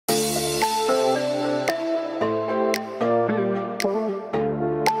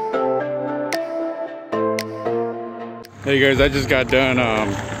Hey guys, I just got done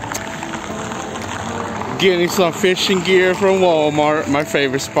getting some fishing gear from Walmart, my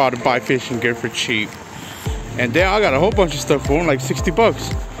favorite spot to buy fishing gear for cheap. And then I got a whole bunch of stuff for them, like 60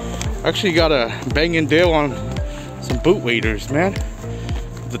 bucks. Actually got a banging deal on some boot waders, man.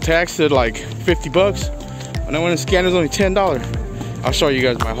 The tag said like 50 bucks, and then when the scanner's only $10. I'll show you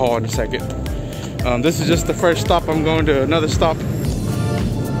guys my haul in a second. This is just the first stop. I'm going to another stop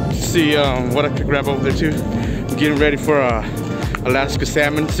to see what I could grab over there too. I'm getting ready for Alaska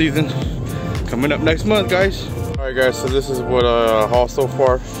salmon season coming up next month, guys. Alright guys, so this is what I haul so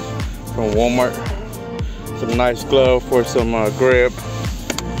far from Walmart. Some nice glove for some grip,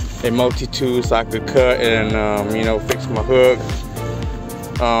 a multi-tool so I could cut and you know, fix my hook.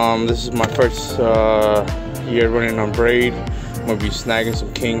 This is my first year running on braid. I'm gonna be snagging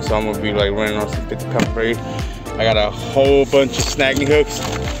some kings, so I'm gonna be like running on some 50-pound braid. I got a whole bunch of snagging hooks.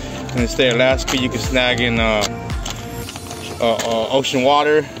 In the state of Alaska, you can snag in ocean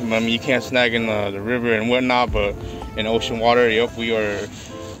water. I mean, you can't snag in the river and whatnot, but in ocean water, yep, we are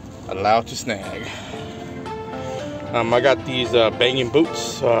allowed to snag. I got these banging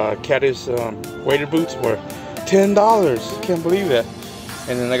boots, caddis wader boots for $10. Can't believe that.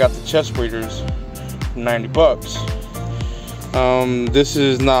 And then I got the chest waders, 90 bucks. This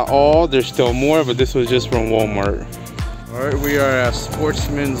is not all, there's still more, but this was just from Walmart. Alright, we are at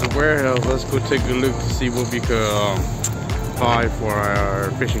Sportsman's Warehouse. Let's go take a look to see what we could buy for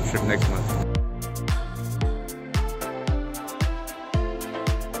our fishing trip next month.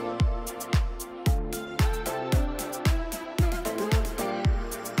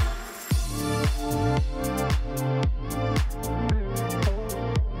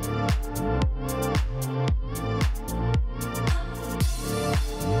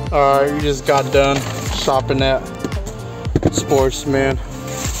 Alright, we just got done shopping at Sportsman.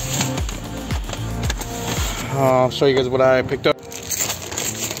 I'll show you guys what I picked up.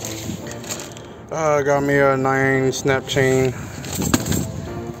 I got me a 9 snap chain,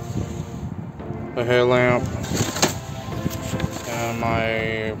 a headlamp, and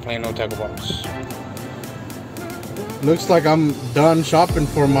my plain old tackle box. Looks like I'm done shopping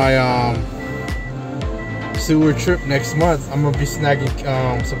for my Seward trip next month. I'm gonna be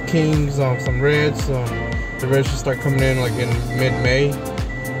snagging some kings, some reds. The reds should start coming in like in mid-May.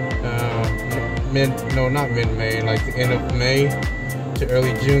 No, not mid-May, like the end of May to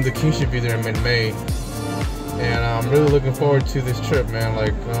early June. The kings should be there in mid-May. And I'm really looking forward to this trip, man.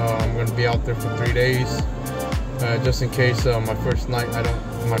 Like I'm gonna be out there for 3 days, just in case my first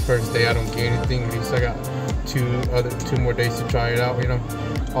day I don't get anything. At least I got two more days to try it out, you know.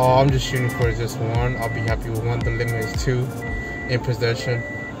 All I'm just shooting for is just one. I'll be happy with one. The limit is 2 in possession.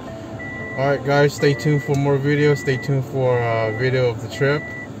 Alright guys, stay tuned for more videos. Stay tuned for a video of the trip.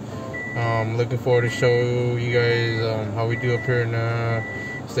 Looking forward to show you guys how we do up here in the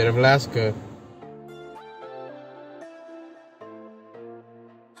state of Alaska.